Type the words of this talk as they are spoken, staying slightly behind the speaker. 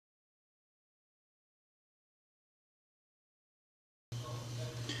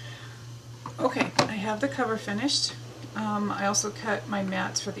Okay, I have the cover finished. I also cut my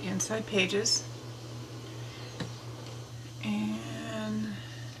mats for the inside pages. And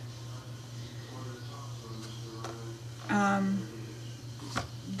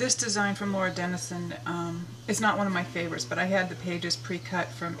this design from Laura Dennison is not one of my favorites, but I had the pages pre-cut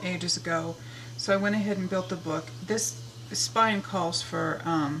from ages ago, so I went ahead and built the book. This spine calls for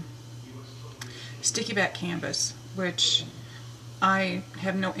sticky back canvas, which I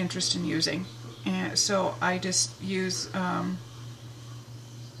have no interest in using, and so I just use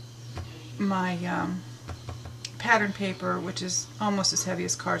my pattern paper, which is almost as heavy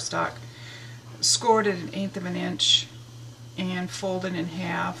as cardstock, scored at 1/8 of an inch and folded in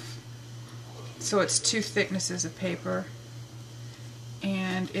half, so it's 2 thicknesses of paper,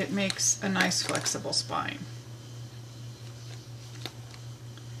 and it makes a nice flexible spine.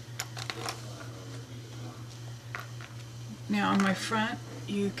 Now on my front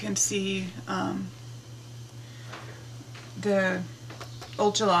you can see the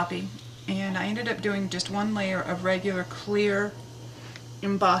old jalopy, and I ended up doing just 1 layer of regular clear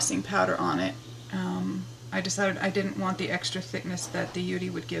embossing powder on it. I decided I didn't want the extra thickness that the Yudi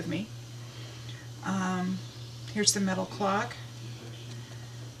would give me. Here's the metal clock.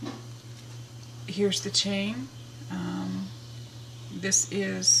 Here's the chain. This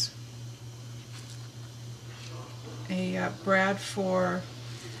is a brad for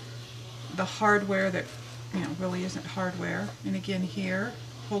the hardware that really isn't hardware. And again here,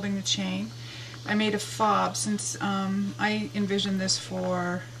 holding the chain. I made a fob since I envisioned this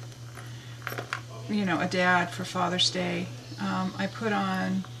for a dad for Father's Day. I put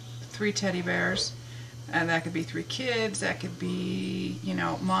on 3 teddy bears, and that could be 3 kids, that could be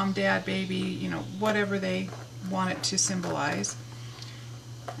mom, dad, baby, whatever they want it to symbolize.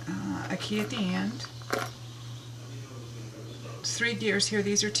 A key at the end. 3 gears here.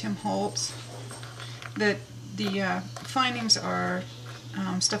 These are Tim Holtz. The findings are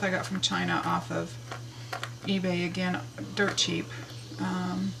stuff I got from China off of eBay, again, dirt cheap.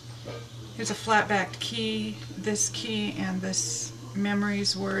 Here's a flat-backed key. This key and this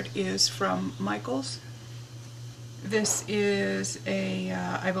memories word is from Michaels. This is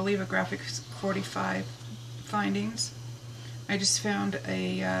I believe a Graphic45 findings. I just found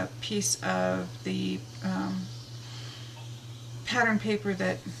a piece of the pattern paper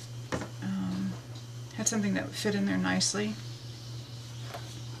that had something that would fit in there nicely.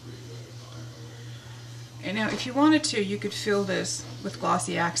 And now if you wanted to, you could fill this with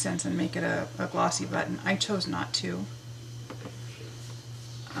glossy accents and make it a glossy button. I chose not to.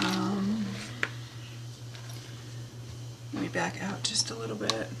 Let me back out just a little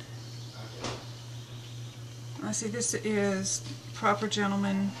bit. Let's see, this is Proper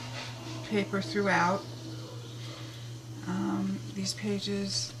Gentlemen paper throughout. These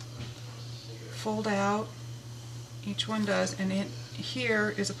pages fold out, each one does, and here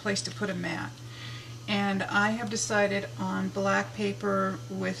is a place to put a mat. And I have decided on black paper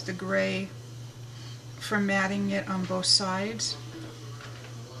with the gray for matting it on both sides.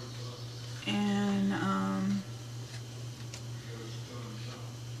 And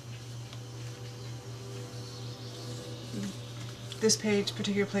this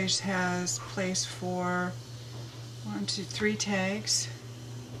particular page has place for 1, 2, 3 tags.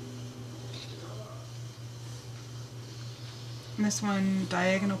 And this one,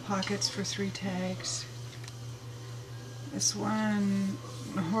 diagonal pockets for 3 tags. This one,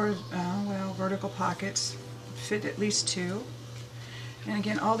 vertical pockets, fit at least 2. And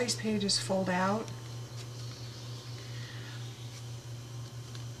again, all these pages fold out.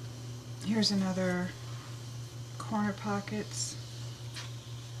 Here's another corner pockets.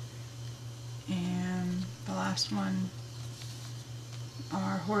 And the last one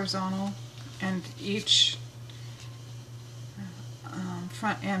are horizontal, and each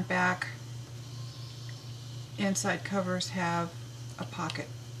front and back inside covers have a pocket.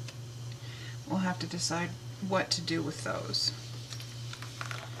 We'll have to decide what to do with those.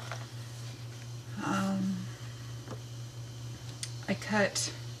 I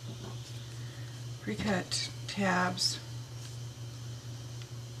pre-cut tabs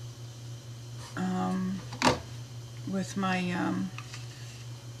with my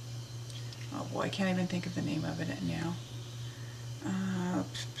oh boy, I can't even think of the name of it now.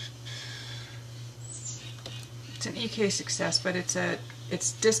 It's an EK Success, but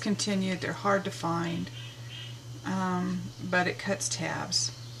it's discontinued. They're hard to find, but it cuts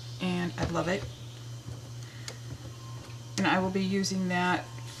tabs, and I love it. And I will be using that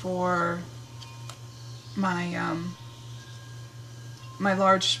for my my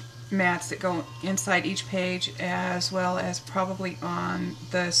large mats that go inside each page, as well as probably on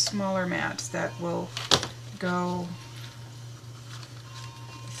the smaller mats that will go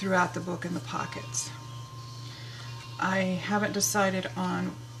throughout the book in the pockets. I haven't decided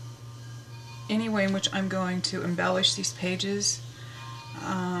on any way in which I'm going to embellish these pages.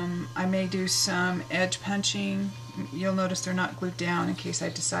 I may do some edge punching. You'll notice they're not glued down in case I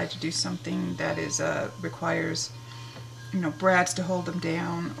decide to do something that is requires, you know, brads to hold them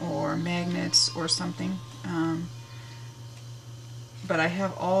down or magnets or something. But I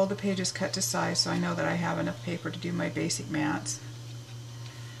have all the pages cut to size, so I know that I have enough paper to do my basic mats.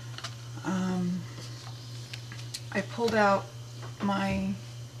 I pulled out my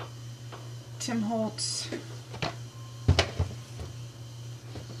Tim Holtz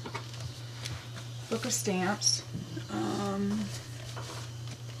book of stamps.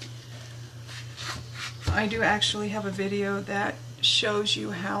 I do actually have a video that shows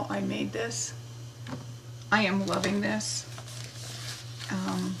you how I made this. I am loving this.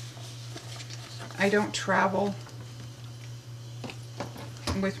 I don't travel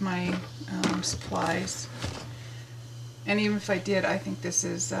with my supplies, and even if I did, I think this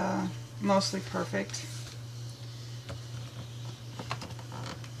is mostly perfect.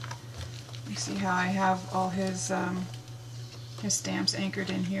 You see how I have all his stamps anchored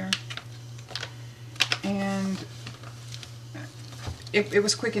in here, and it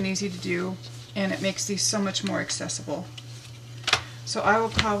was quick and easy to do, and it makes these so much more accessible. So I will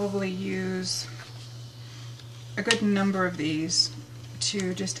probably use a good number of these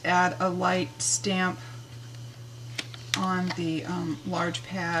to just add a light stamp on the large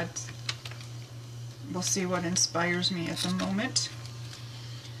pads. We'll see what inspires me at the moment.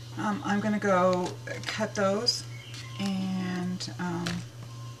 I'm going to go cut those, and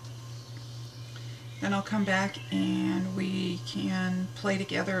then I'll come back and we can play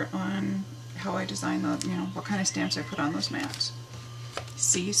together on how I design the, you know, what kind of stamps I put on those mats.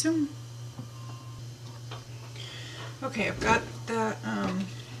 See you soon. Okay, I've got the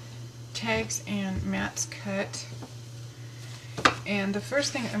tags and mats cut, and the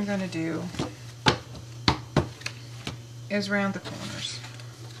first thing I'm going to do is round the corners.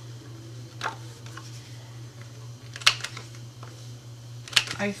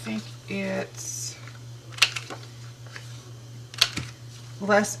 I think it's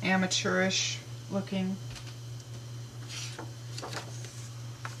less amateurish looking.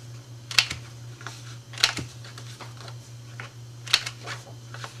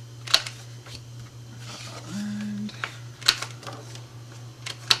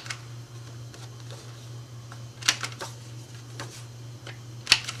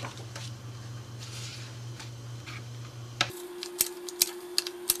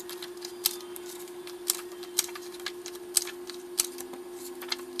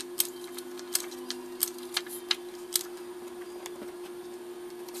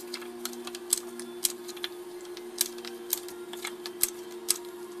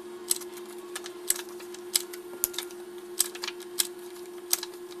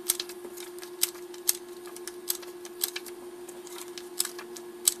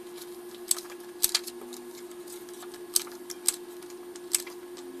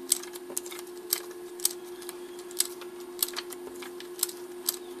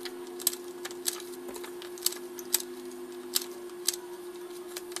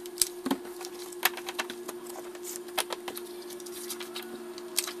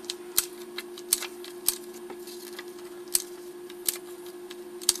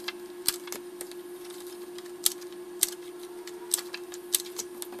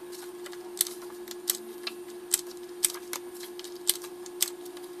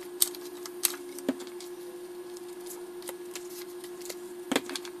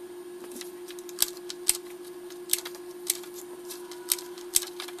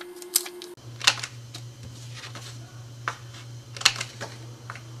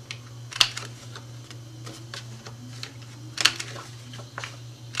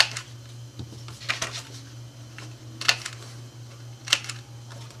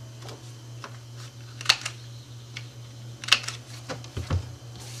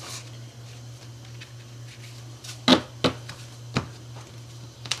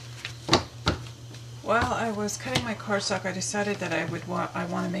 While I was cutting my cardstock, I decided that I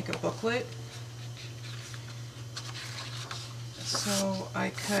want to make a booklet. So I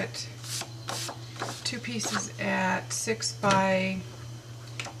cut two pieces at 6 by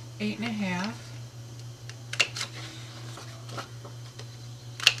 8.5.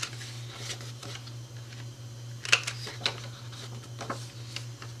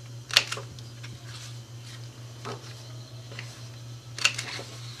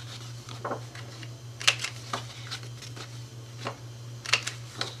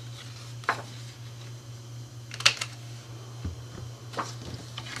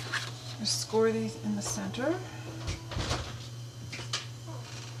 Just score these in the center.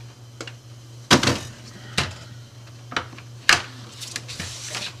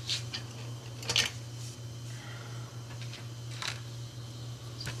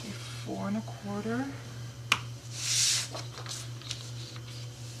 Okay, 4 1/4.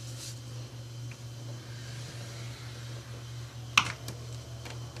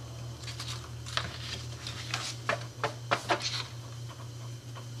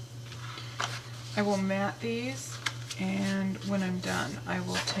 I will mat these, and when I'm done, I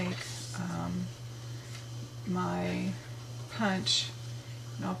will take my punch,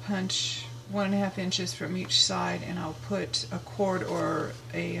 and I'll punch 1.5 inches from each side, and I'll put a cord or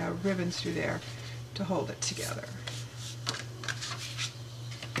a ribbon through there to hold it together.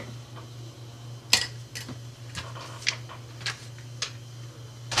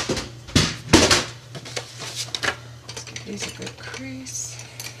 Let's give these a good crease.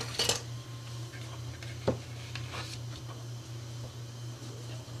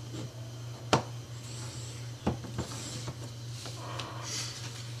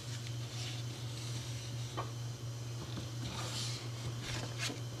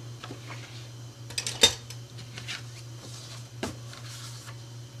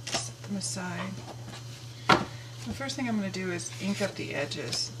 Aside. The first thing I'm going to do is ink up the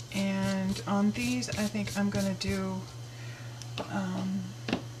edges, and on these I think I'm going to do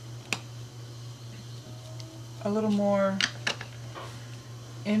a little more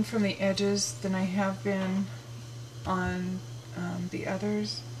in from the edges than I have been on the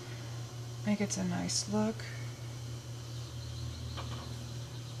others. I think it's a nice look.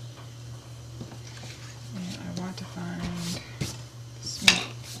 And I want to find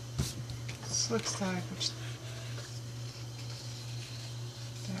the slick side, which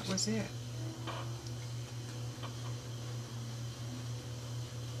that was it.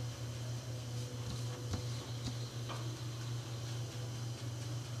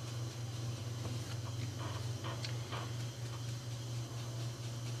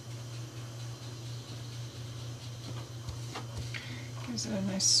 Gives it a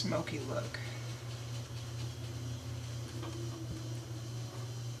nice smoky look.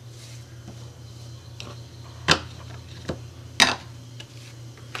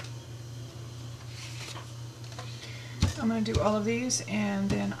 I'm going to do all of these and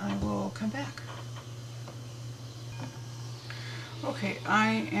then I will come back. Okay,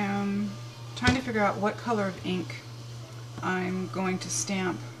 I am trying to figure out what color of ink I'm going to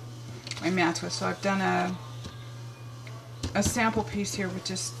stamp my mats with. So I've done a sample piece here with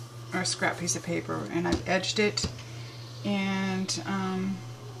just, or a scrap piece of paper, and I've edged it, and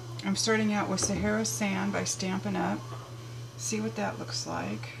I'm starting out with Sahara Sand by Stampin' Up. See what that looks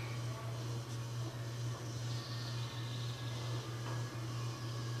like.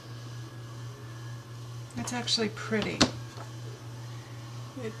 It's actually pretty.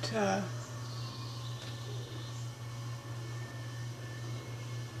 It's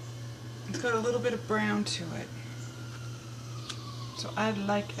got a little bit of brown to it. So I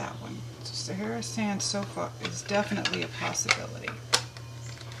like that one. So Sahara Sand so far is definitely a possibility.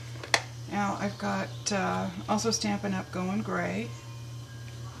 Now I've got also Stampin' Up Going Gray.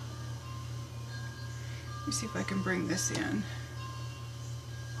 Let me see if I can bring this in.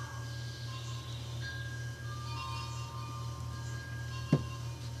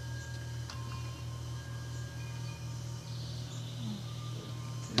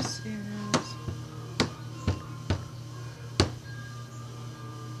 This is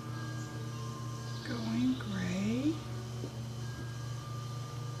Going Gray,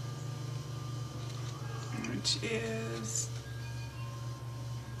 which is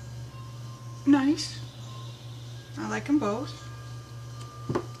nice. I like them both.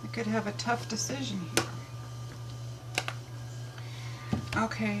 I could have a tough decision here.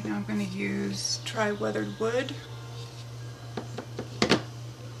 Okay, now I'm going to use Tri-Weathered Wood.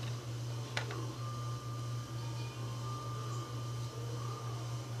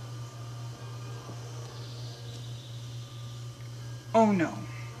 Oh no,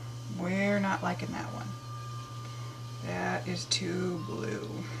 we're not liking that one. That is too blue.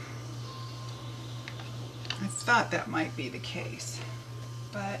 I thought that might be the case,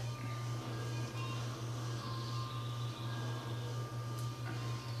 but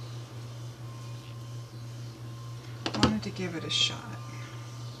I wanted to give it a shot.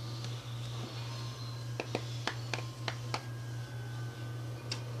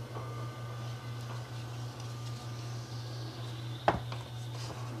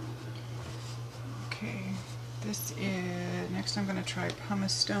 Okay, this is, next I'm going to try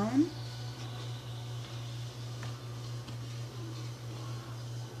pumice stone.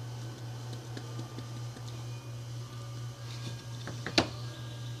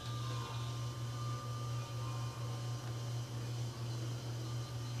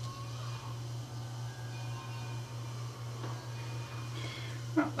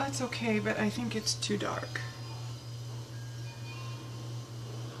 Well, that's okay, but I think it's too dark.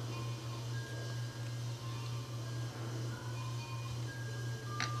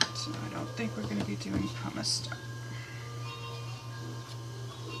 So I don't think we're going to be doing pumice stone.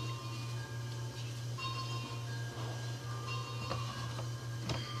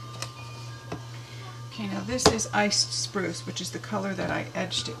 Okay, now this is iced spruce, which is the color that I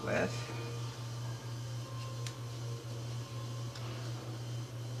edged it with.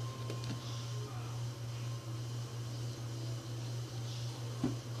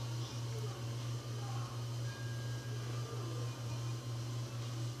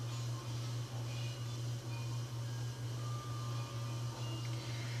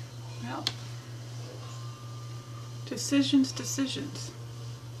 Well, decisions, decisions.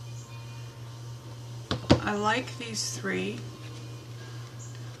 I like these three.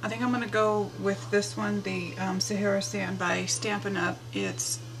 I think I'm going to go with this one, the Sahara Sand by Stampin' Up.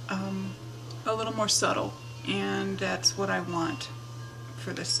 It's a little more subtle, and that's what I want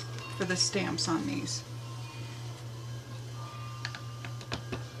for this, for the stamps on these.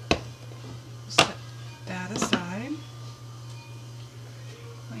 Set that aside.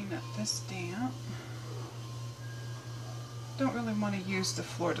 Clean up this stamp. Don't really want to use the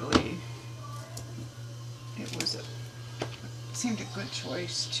fleur-de-lis. It seemed a good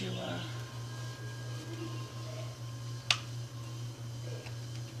choice to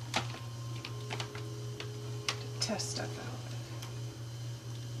test stuff out with.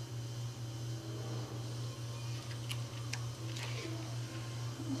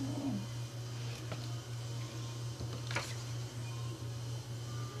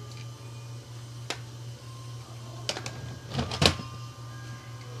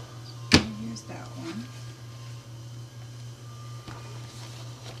 Use that one.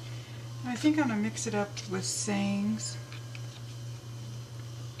 I think I'm going to mix it up with sayings.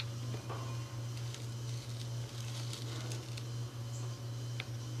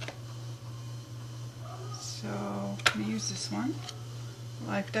 So I'm going to use this one.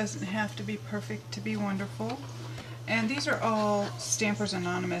 Life doesn't have to be perfect to be wonderful. And these are all Stampers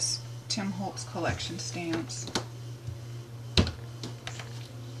Anonymous Tim Holtz collection stamps.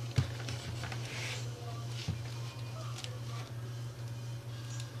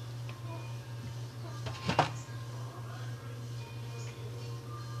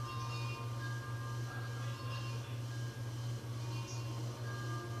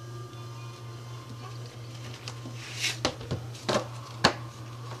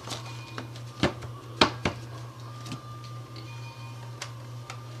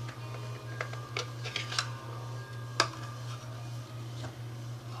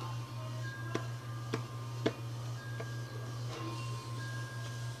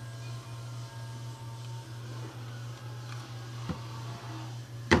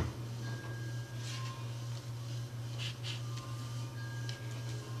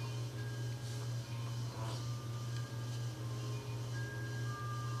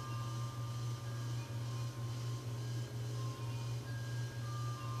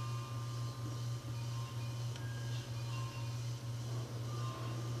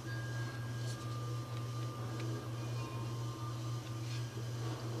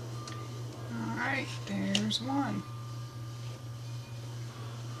 Alright, there's one.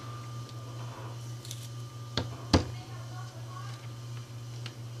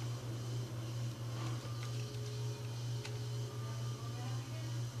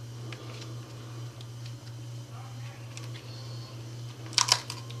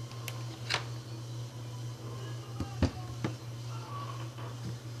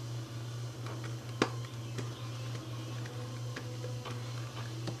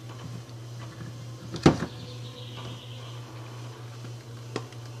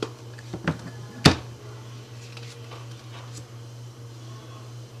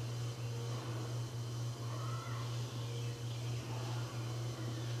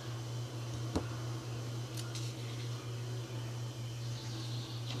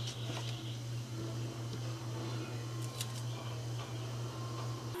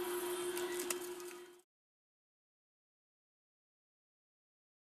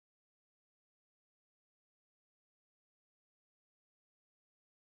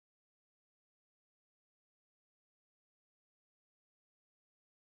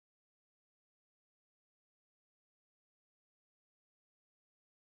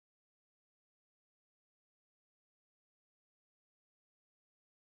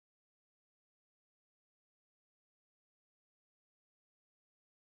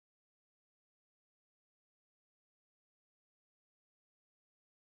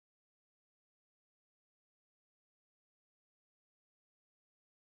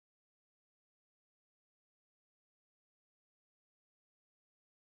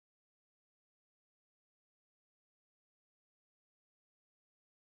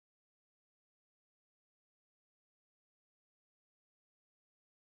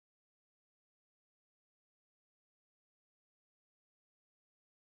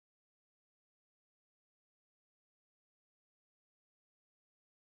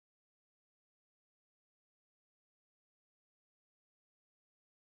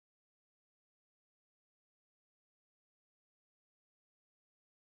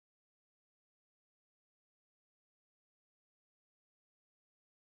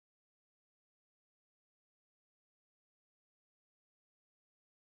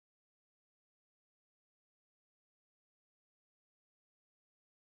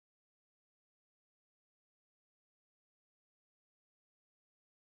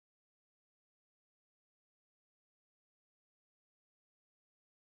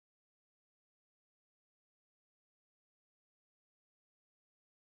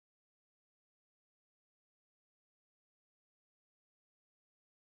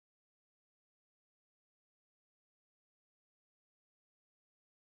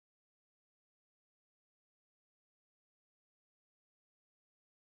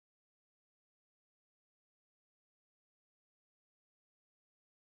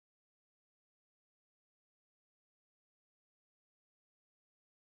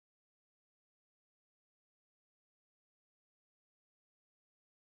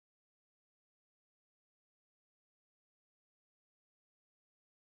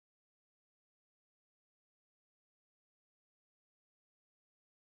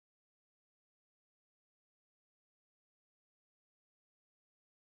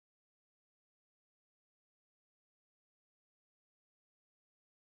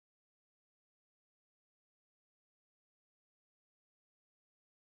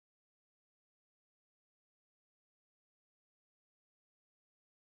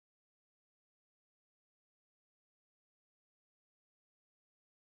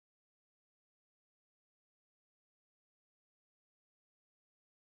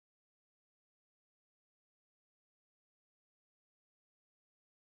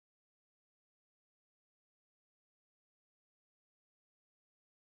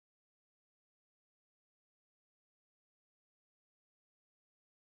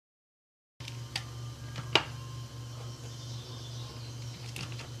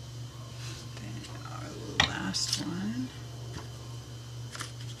 last one.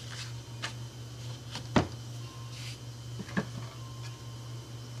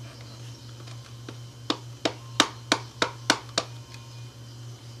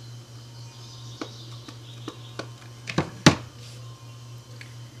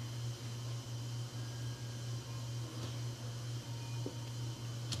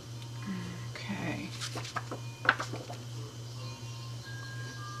 Okay.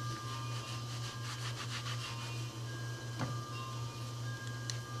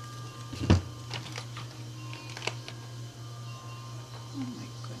 Oh my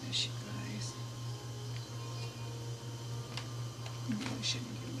goodness, you guys. You really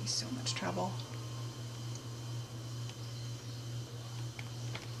shouldn't give me so much trouble.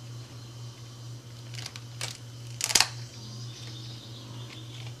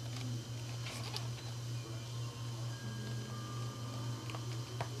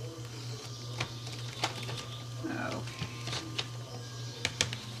 Okay.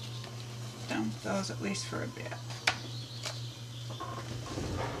 Dump those at least for a bit.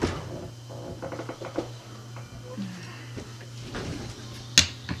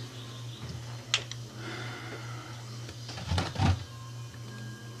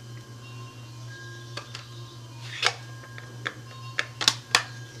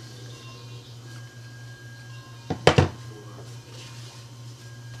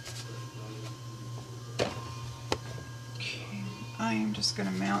 I am just going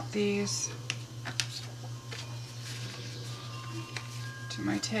to mount these to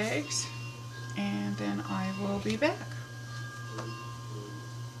my tags, and then I will be back.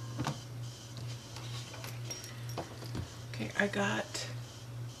 Okay, I got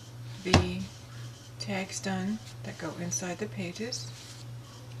the tags done that go inside the pages.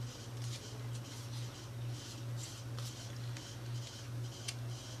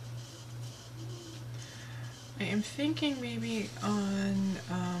 I am thinking maybe on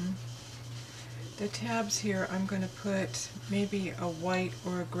the tabs here I'm going to put maybe a white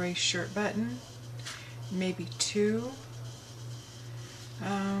or a gray shirt button, maybe two, but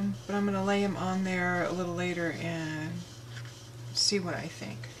I'm going to lay them on there a little later and see what I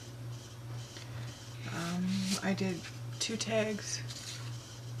think. I did two tags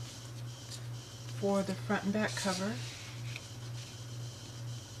for the front and back cover.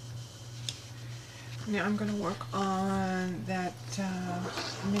 Now I'm going to work on that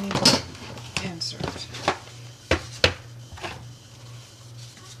mini insert.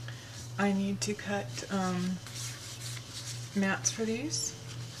 I need to cut mats for these,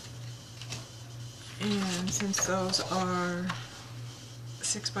 and since those are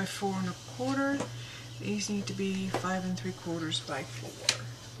 6 by 4 1/4, these need to be 5 3/4 by 4.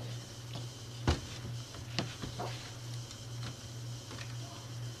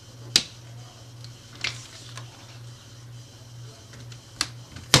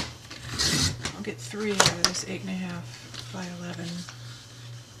 I'll get 3 out of this 8.5 by 11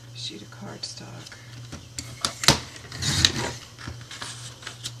 sheet of cardstock.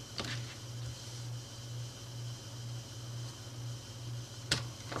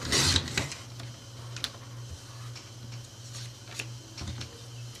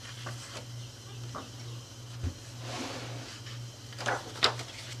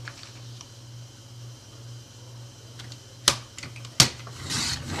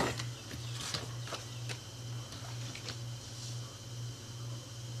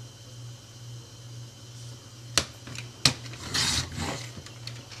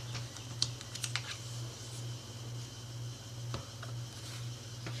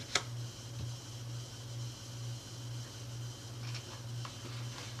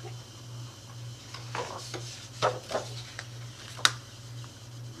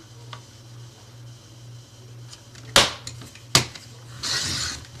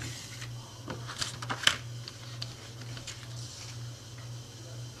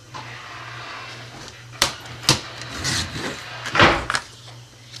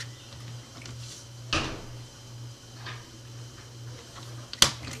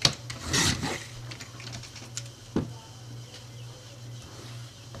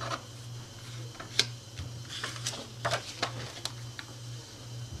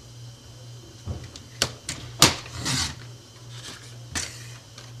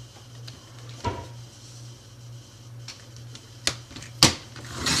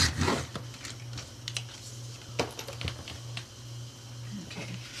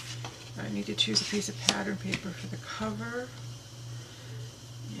 I need to choose a piece of pattern paper for the cover,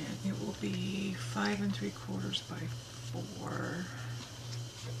 and it will be 5 3/4 by 4.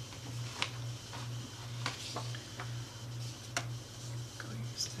 Go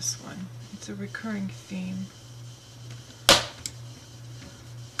use this one. It's a recurring theme.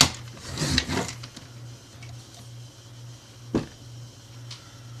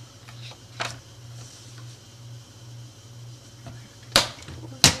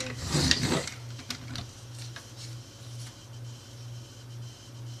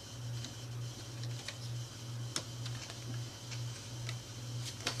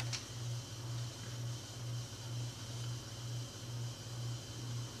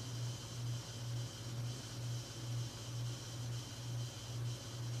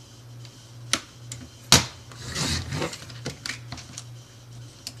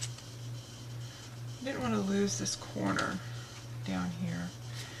 was this corner down here.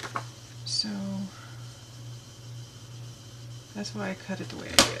 So that's why I cut it the way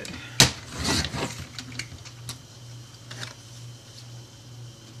I did.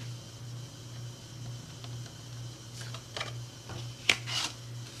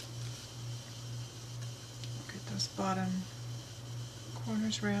 Get those bottom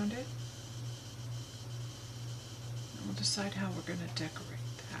corners rounded. And we'll decide how we're going to decorate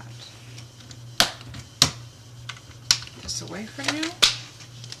that. Put this away for now.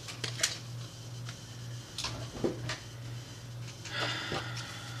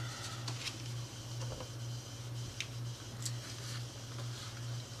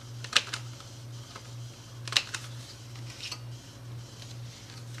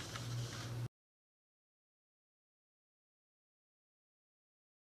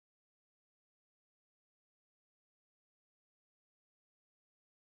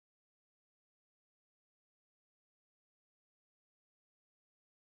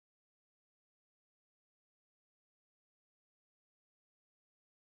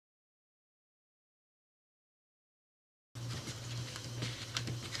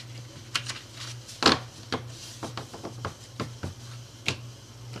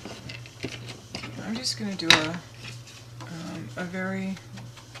 I'm just going to do a very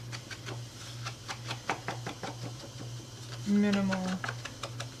minimal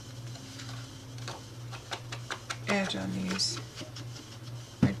edge on these.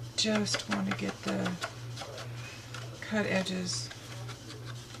 I just want to get the cut edges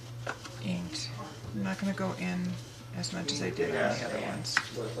inked. I'm not going to go in as much as I did on the other ones.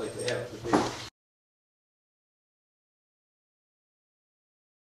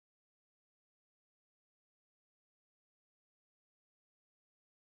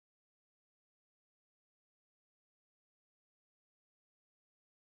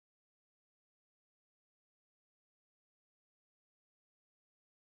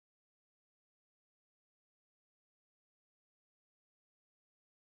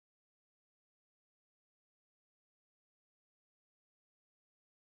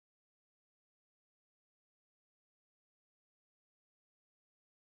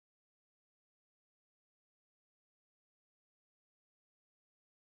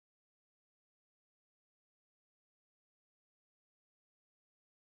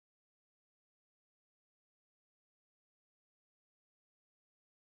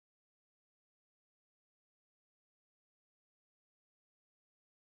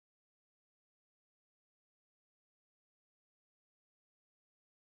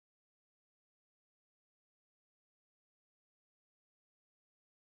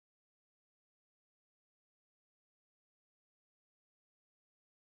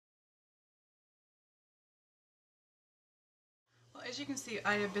 Well, as you can see,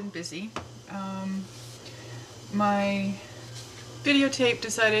 I have been busy. My videotape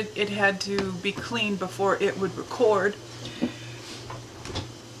decided it had to be cleaned before it would record,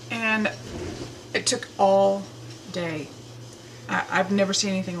 and it took all day. I've never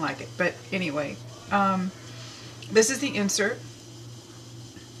seen anything like it, but anyway, this is the insert.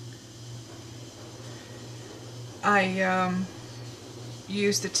 I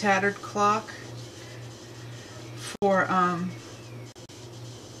used the tattered clock for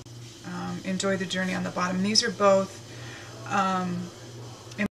Enjoy the Journey on the bottom. These are both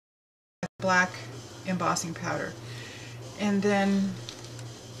black embossing powder. And then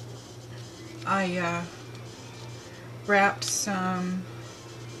I wrapped some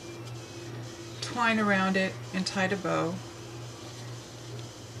twine around it and tied a bow.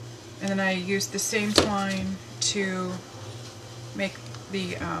 And then I used the same twine to make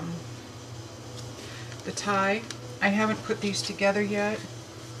the tie. I haven't put these together yet.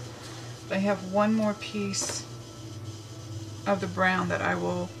 I have one more piece of the brown that I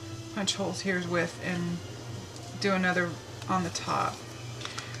will punch holes here with and do another on the top.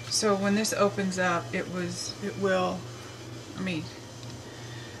 So when this opens up, it will, let me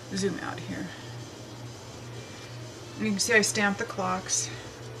zoom out here. And you can see I stamped the clocks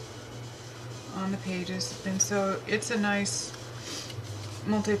on the pages, and so it's a nice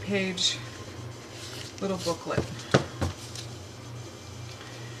multi-page little booklet.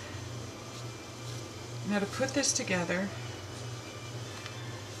 Now to put this together,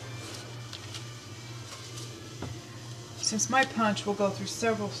 since my punch will go through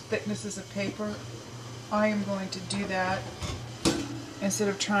several thicknesses of paper, I am going to do that instead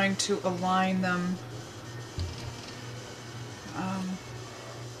of trying to align them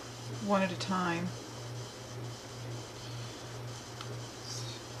one at a time.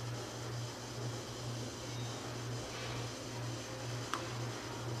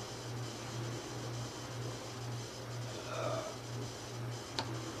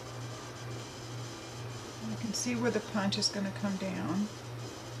 see where the punch is going to come down.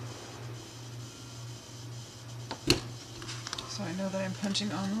 So I know that I'm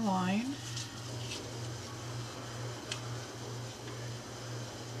punching on the line.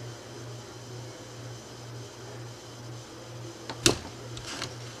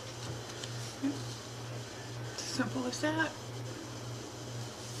 Simple as that.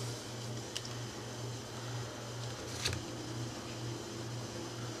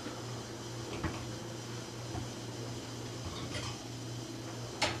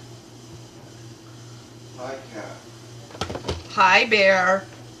 Hi, cat. Hi, bear.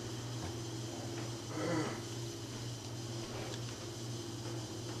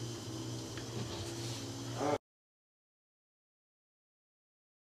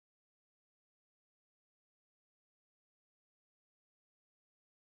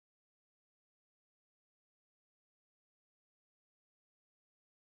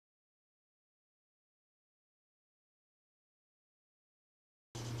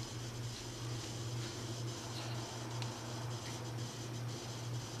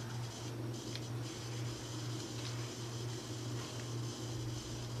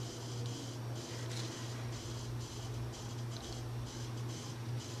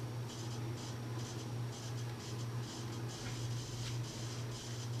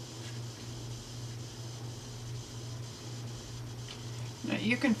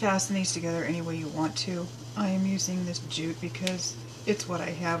 You can fasten these together any way you want to. I am using this jute because it's what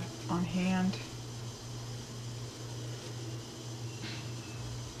I have on hand.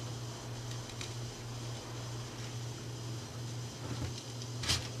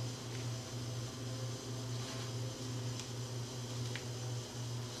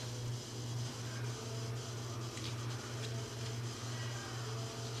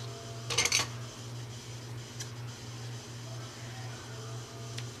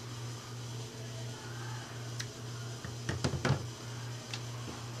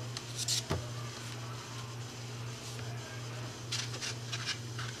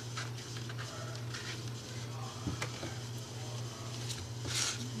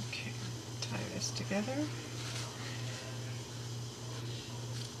 Together.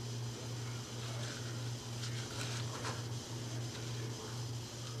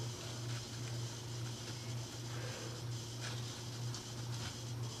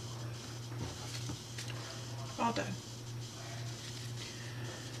 All done.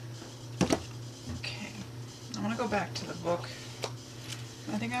 Okay, I want to go back to the book.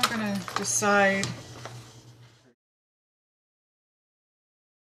 I think I'm going to decide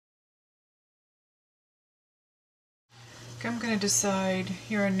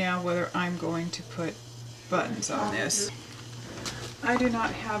here and now whether I'm going to put buttons on this. I do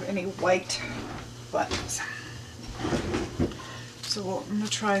not have any white buttons. So I'm going to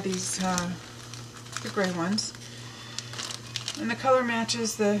try these, the gray ones. And the color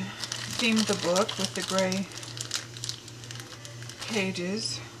matches the theme of the book with the gray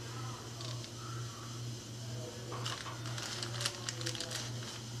pages.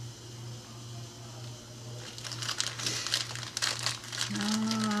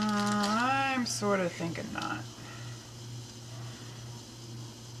 I'm sort of thinking not.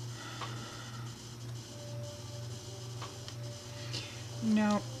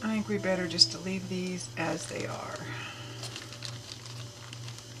 No, I think we better just to leave these as they are.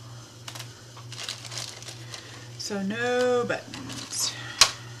 So no buttons.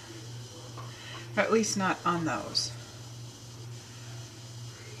 Or at least not on those.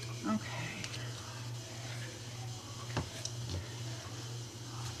 Okay.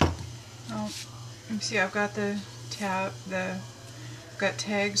 Oh, you see I've got the got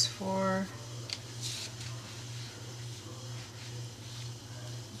tags for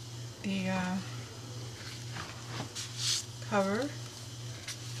the cover,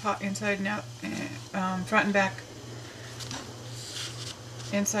 inside and out, front and back,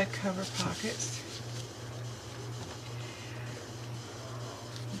 inside cover pockets.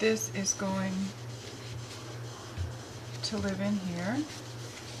 This is going to live in here.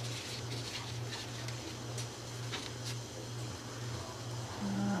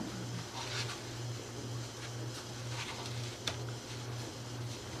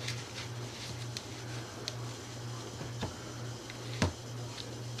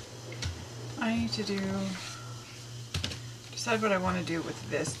 I need to decide what I want to do with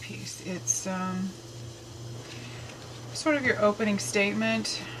this piece. It's sort of your opening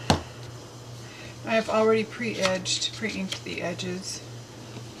statement. I have already pre-inked the edges.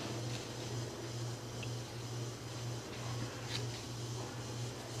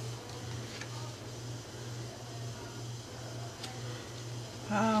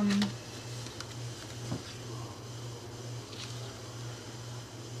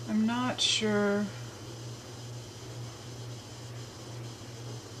 I'm not sure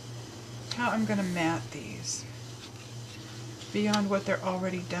how I'm going to mat these beyond what they're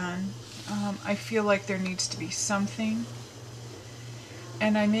already done. I feel like there needs to be something,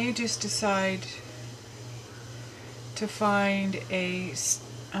 and I may just decide to find a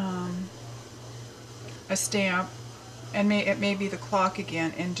stamp, and it may be the clock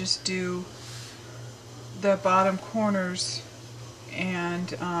again, and just do the bottom corners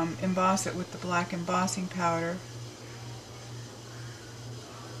and emboss it with the black embossing powder.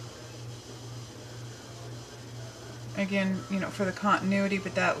 Again, for the continuity,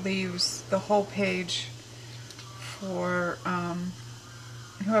 but that leaves the whole page for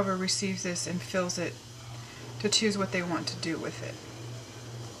whoever receives this and fills it to choose what they want to do with it.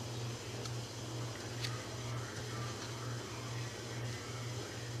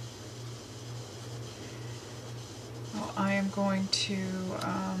 Well, I am going to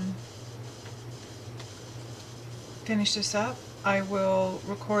finish this up. I will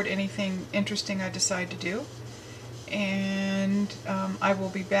record anything interesting I decide to do, and I will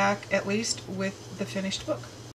be back at least with the finished book.